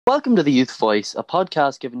Welcome to the Youth Voice, a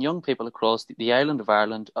podcast giving young people across the island of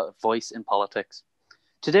Ireland a voice in politics.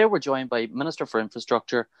 Today we're joined by Minister for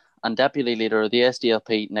Infrastructure and Deputy Leader of the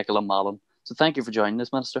SDLP, Nichola Mallon. So thank you for joining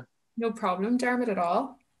us, Minister. No problem, Dermot, at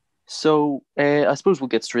all. I suppose we'll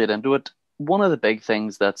get straight into it. One of the big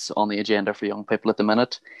things that's on the agenda for young people at the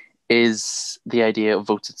minute is the idea of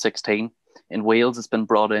votes at 16. In Wales, it's been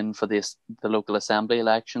brought in for the local assembly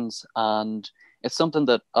elections, and it's something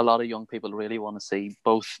that a lot of young people really want to see,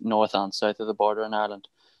 both north and south of the border in Ireland.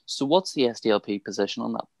 So what's the SDLP position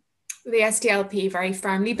on that? The SDLP very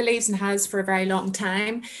firmly believes, and has for a very long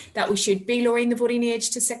time, that we should be lowering the voting age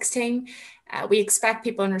to 16. We expect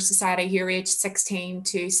people in our society who are aged 16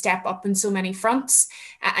 to step up in so many fronts,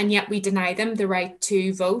 and yet we deny them the right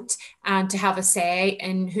to vote and to have a say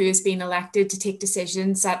in who is being elected to take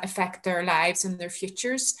decisions that affect their lives and their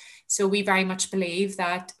futures. So we very much believe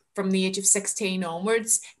that from the age of 16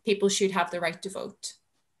 onwards, people should have the right to vote.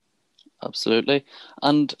 Absolutely.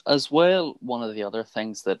 And as well, one of the other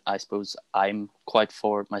things that I suppose I'm quite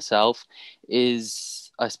for myself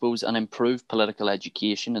is, I suppose, an improved political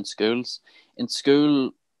education in schools. In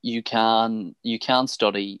school, you can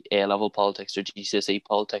study A-level politics or GCSE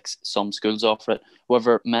politics. Some schools offer it.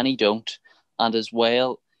 However, many don't. And as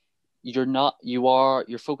well, you're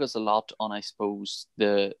focused a lot on, I suppose,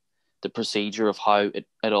 the procedure of how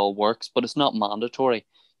it all works, but it's not mandatory.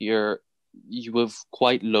 You have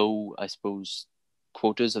quite low, I suppose,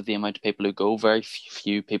 quotas of the amount of people who go. Very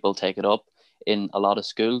few people take it up in a lot of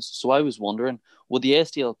schools. So I was wondering, would the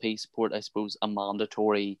SDLP support, I suppose, a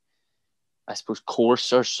mandatory, I suppose,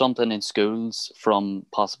 course or something in schools from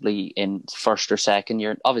possibly in first or second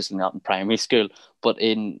year? Obviously not in primary school, but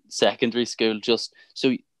in secondary school, just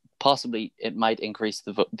so possibly it might increase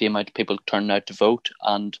the amount of people turning out to vote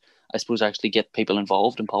and I suppose actually get people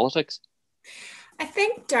involved in politics. I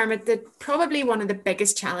think, Dermot, that probably one of the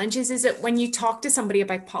biggest challenges is that when you talk to somebody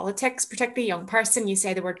about politics, particularly a young person, you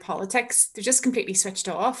say the word politics, they're just completely switched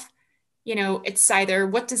off. It's either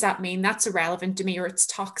what does that mean? That's irrelevant to me, or it's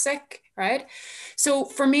toxic, right? So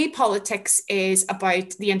for me, politics is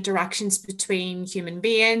about the interactions between human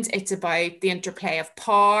beings. It's about the interplay of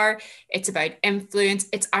power. It's about influence.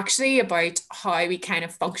 It's actually about how we kind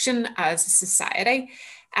of function as a society.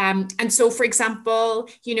 And so, for example,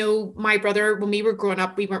 my brother, when we were growing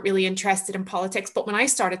up, we weren't really interested in politics. But when I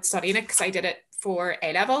started studying it, because I did it for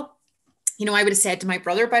A level, I would have said to my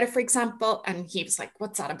brother about it, for example, and he was like,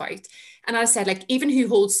 what's that about? And I said, like, even who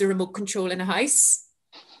holds the remote control in a house,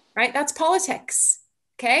 right? That's politics.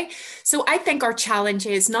 Okay. So I think our challenge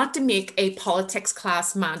is not to make a politics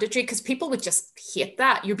class mandatory, because people would just hate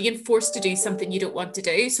that. You're being forced to do something you don't want to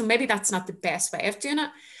do. So maybe that's not the best way of doing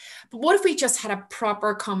it. But what if we just had a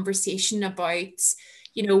proper conversation about,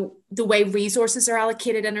 the way resources are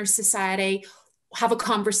allocated in our society, have a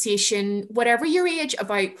conversation, whatever your age,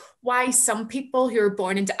 about why some people who are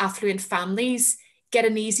born into affluent families get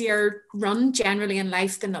an easier run generally in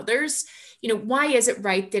life than others. Why is it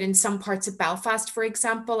right that in some parts of Belfast, for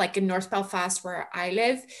example, like in North Belfast where I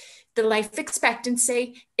live, the life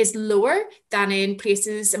expectancy is lower than in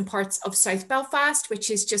places and parts of South Belfast, which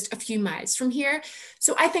is just a few miles from here.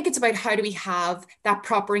 So I think it's about how do we have that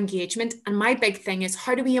proper engagement? And my big thing is,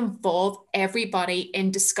 how do we involve everybody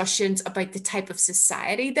in discussions about the type of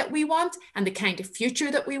society that we want and the kind of future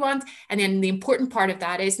that we want? And then the important part of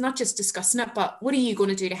that is not just discussing it, but what are you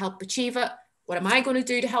going to do to help achieve it? What am I going to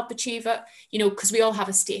do to help achieve it? Because we all have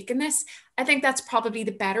a stake in this. I think that's probably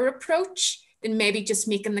the better approach than maybe just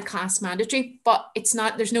making the class mandatory. But it's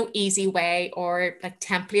not, there's no easy way or like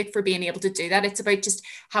template for being able to do that. It's about just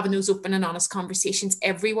having those open and honest conversations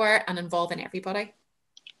everywhere and involving everybody.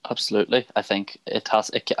 Absolutely. I think it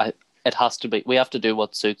has to be. We have to do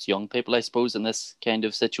what suits young people, I suppose, in this kind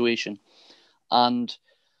of situation. And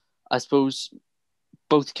I suppose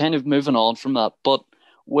both kind of moving on from that, but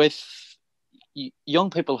with young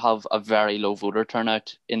people have a very low voter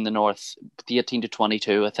turnout in the north. The 18 to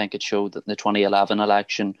 22, I think it showed that in the 2011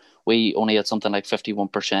 election, we only had something like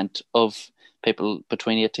 51% of people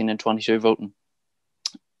between 18 and 22 voting.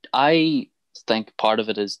 I think part of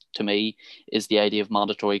it is, to me, is the idea of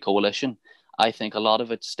mandatory coalition. I think a lot of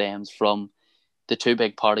it stems from the two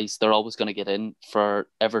big parties. They're always going to get in for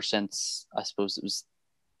ever since, I suppose it was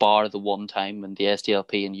bar the one time when the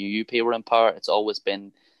SDLP and UUP were in power. It's always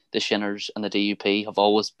been the Shinners and the DUP have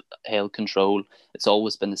always held control. It's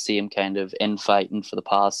always been the same kind of infighting for the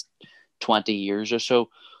past 20 years or so.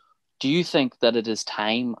 Do you think that it is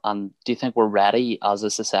time, and do you think we're ready as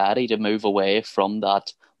a society to move away from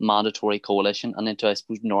that mandatory coalition and into, I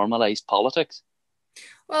suppose, normalised politics?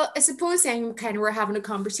 Well, I suppose then kind of we're having a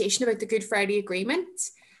conversation about the Good Friday Agreement.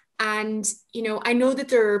 And, I know that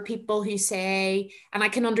there are people who say, and I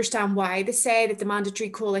can understand why they say that the mandatory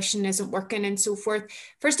coalition isn't working and so forth.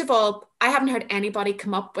 First of all, I haven't heard anybody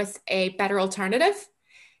come up with a better alternative.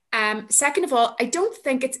 Second of all, I don't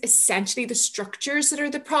think it's essentially the structures that are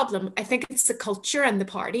the problem. I think it's the culture and the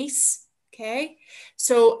parties. Okay.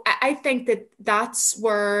 So I think that that's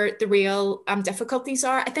where the real difficulties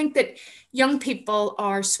are. I think that young people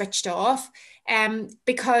are switched off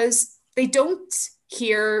because they don't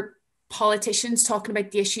hear politicians talking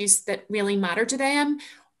about the issues that really matter to them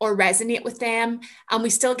or resonate with them. And we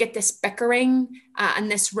still get this bickering and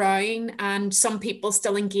this rowing, and some people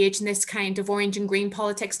still engage in this kind of orange and green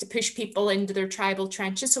politics to push people into their tribal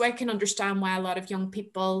trenches. So I can understand why a lot of young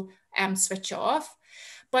people switch off.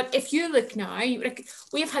 But if you look now, like,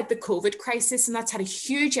 we've had the COVID crisis, and that's had a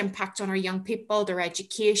huge impact on our young people, their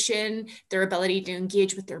education, their ability to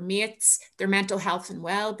engage with their mates, their mental health and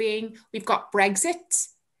well-being. We've got Brexit,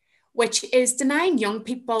 which is denying young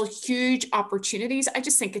people huge opportunities. I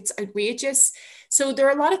just think it's outrageous. So there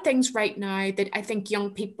are a lot of things right now that I think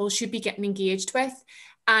young people should be getting engaged with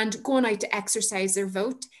and going out to exercise their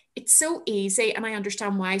vote. It's so easy, and I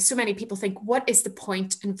understand why so many people think, what is the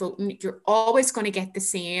point in voting? You're always going to get the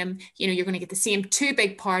same, you're going to get the same two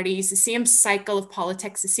big parties, the same cycle of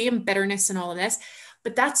politics, the same bitterness and all of this.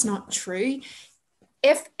 But that's not true.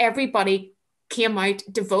 If everybody came out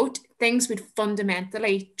to vote, things would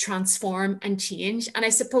fundamentally transform and change. And I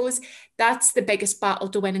suppose that's the biggest battle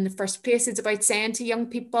to win in the first place. It's about saying to young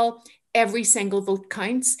people, every single vote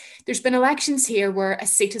counts. There's been elections here where a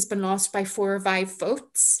seat has been lost by 4 or 5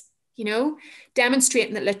 votes,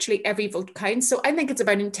 demonstrating that literally every vote counts. So I think it's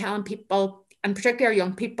about telling people, and particularly our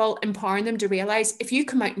young people, empowering them to realize if you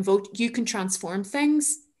come out and vote, you can transform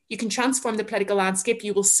things. You can transform the political landscape.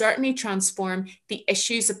 You will certainly transform the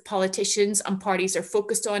issues that politicians and parties are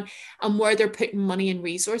focused on and where they're putting money and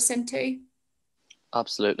resource into.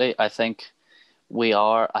 Absolutely. I think we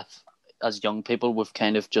are, as young people, we've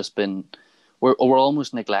kind of just been, we're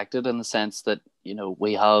almost neglected in the sense that,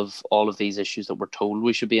 we have all of these issues that we're told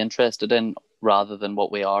we should be interested in rather than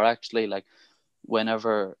what we are actually. Like,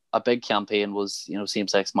 whenever a big campaign was,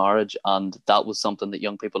 same-sex marriage, and that was something that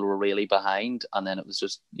young people were really behind, and then it was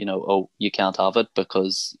just, oh, you can't have it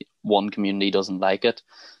because one community doesn't like it.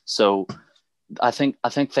 So I think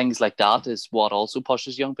things like that is what also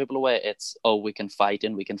pushes young people away. It's, oh, we can fight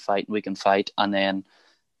and we can fight and we can fight, and then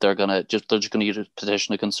they're just gonna use a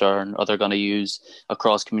petition of concern, or they're gonna use a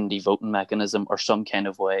cross community voting mechanism or some kind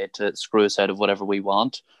of way to screw us out of whatever we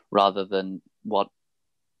want, rather than what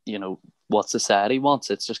society wants.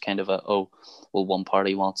 It's just kind of one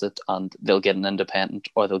party wants it and they'll get an independent,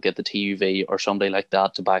 or they'll get the TUV or somebody like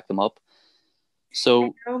that to back them up.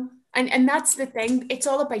 So and that's the thing. It's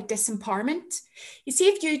all about disempowerment. You see,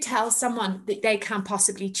 if you tell someone that they can't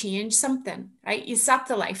possibly change something, right, you sap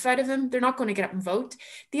the life out of them. They're not going to get up and vote.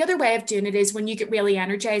 The other way of doing it is when you get really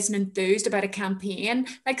energized and enthused about a campaign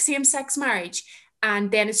like same-sex marriage, and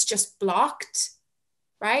then it's just blocked,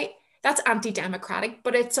 right? That's anti-democratic,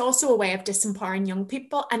 but it's also a way of disempowering young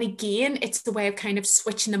people. And again, it's the way of kind of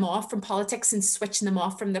switching them off from politics and switching them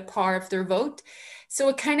off from the power of their vote. So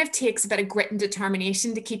it kind of takes a bit of grit and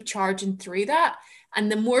determination to keep charging through that. And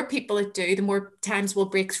the more people it do, the more times we'll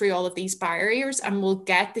break through all of these barriers and we'll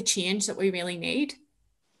get the change that we really need.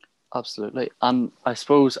 Absolutely. And I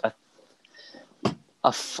suppose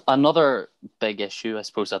another big issue, I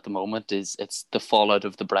suppose, at the moment is it's the fallout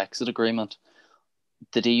of the Brexit agreement.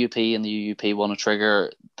 The DUP and the UUP want to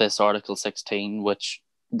trigger this Article 16, which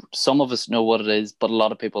some of us know what it is, but a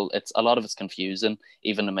lot of people, a lot of it's confusing,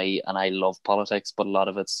 even to me, and I love politics, but a lot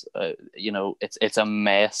of it's, it's a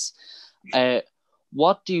mess.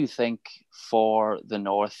 What do you think for the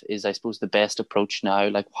North is, I suppose, the best approach now?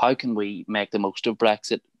 Like, how can we make the most of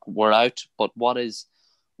Brexit? We're out, but what is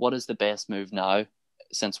the best move now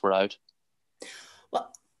since we're out?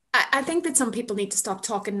 Well, I think that some people need to stop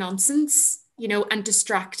talking nonsense, and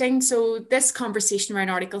distracting. So this conversation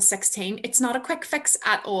around Article 16, it's not a quick fix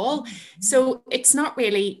at all. So it's not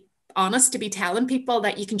really honest to be telling people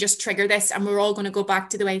that you can just trigger this and we're all going to go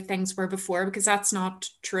back to the way things were before, because that's not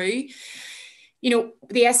true. The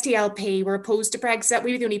SDLP were opposed to Brexit.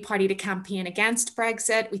 We were the only party to campaign against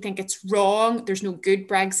Brexit. We think it's wrong. There's no good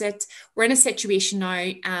Brexit. We're in a situation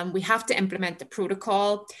now, we have to implement the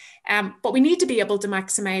protocol, but we need to be able to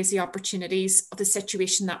maximise the opportunities of the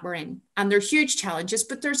situation that we're in. And there are huge challenges,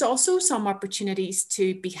 but there's also some opportunities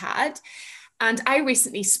to be had. And I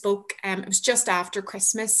recently spoke, it was just after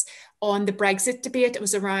Christmas, on the Brexit debate. It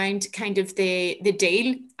was around kind of the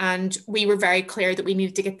deal. And we were very clear that we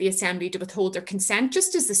needed to get the Assembly to withhold their consent,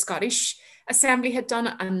 just as the Scottish Assembly had done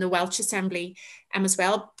and the Welsh Assembly as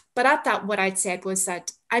well. But at that, what I'd said was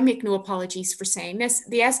that I make no apologies for saying this.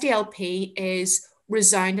 The SDLP is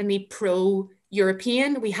resoundingly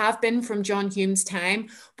pro-European. We have been from John Hume's time.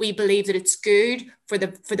 We believe that it's good for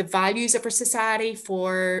the values of our society,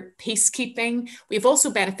 for peacekeeping. We've also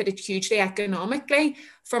benefited hugely economically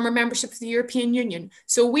from our membership of the European Union.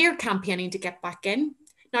 So we're campaigning to get back in.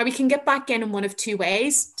 Now we can get back in one of two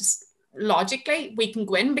ways. Just logically, we can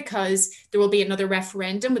go in because there will be another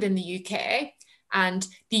referendum within the UK. And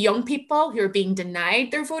the young people who are being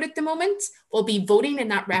denied their vote at the moment will be voting in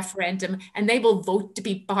that referendum, and they will vote to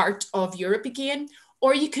be part of Europe again.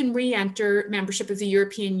 Or you can re-enter membership of the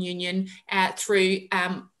European Union through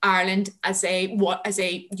Ireland as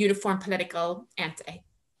a uniform political entity.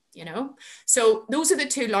 So those are the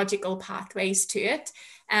two logical pathways to it.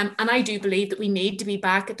 And I do believe that we need to be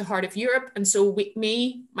back at the heart of Europe. And so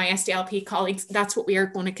my SDLP colleagues, that's what we are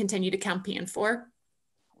going to continue to campaign for.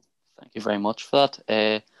 Thank you very much for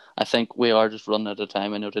that. I think we are just running out of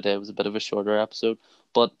time. I know today was a bit of a shorter episode,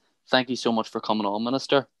 but thank you so much for coming on,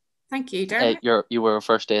 Minister. Thank you, Dermot. You were our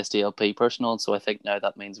first SDLP person on, so I think now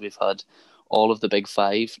that means we've had all of the big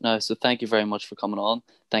five now. So thank you very much for coming on.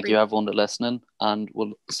 Thank you everyone for listening, and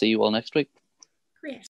we'll see you all next week. Great.